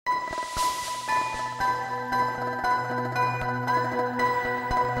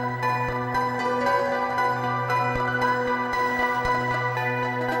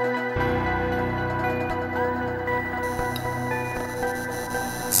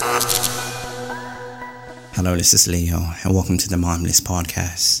Hello, this is Leo, and welcome to the Mindless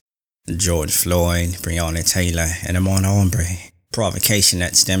Podcast. George Floyd, Breonna Taylor, and Ahmaud Arbrey. Provocation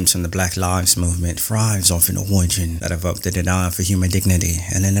that stems from the Black Lives Movement thrives off an origin that evoked the denial for human dignity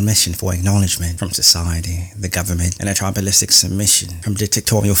and an admission for acknowledgement from society, the government, and a tribalistic submission from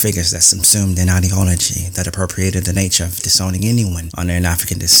dictatorial figures that subsumed an ideology that appropriated the nature of disowning anyone under an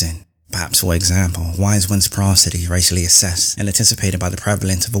African descent. Perhaps, for example, why is one's prosody racially assessed and anticipated by the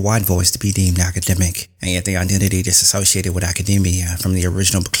prevalence of a white voice to be deemed academic, and yet the identity disassociated with academia from the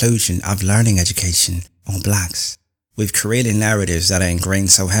original preclusion of learning education on blacks? We've created narratives that are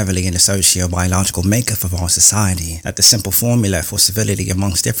ingrained so heavily in the socio-biological makeup of our society that the simple formula for civility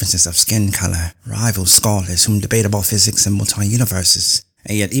amongst differences of skin color rivals scholars who debate about physics and multi-universes.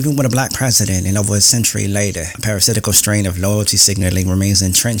 And yet, even with a black president and over a century later, a parasitical strain of loyalty signaling remains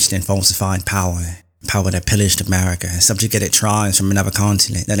entrenched in falsified power. Power that pillaged America and subjugated tribes from another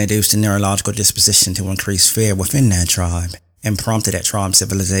continent, that induced a neurological disposition to increase fear within that tribe, and prompted that tribe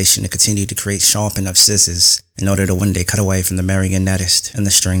civilization to continue to create sharp enough scissors in order to one day cut away from the marionettist and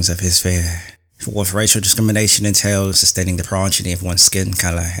the strings of his fear. For if racial discrimination entails sustaining the progeny of one's skin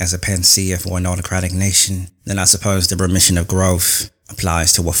color as a panacea for an autocratic nation, then I suppose the remission of growth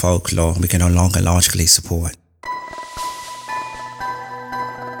applies to a folklore we can no longer logically support.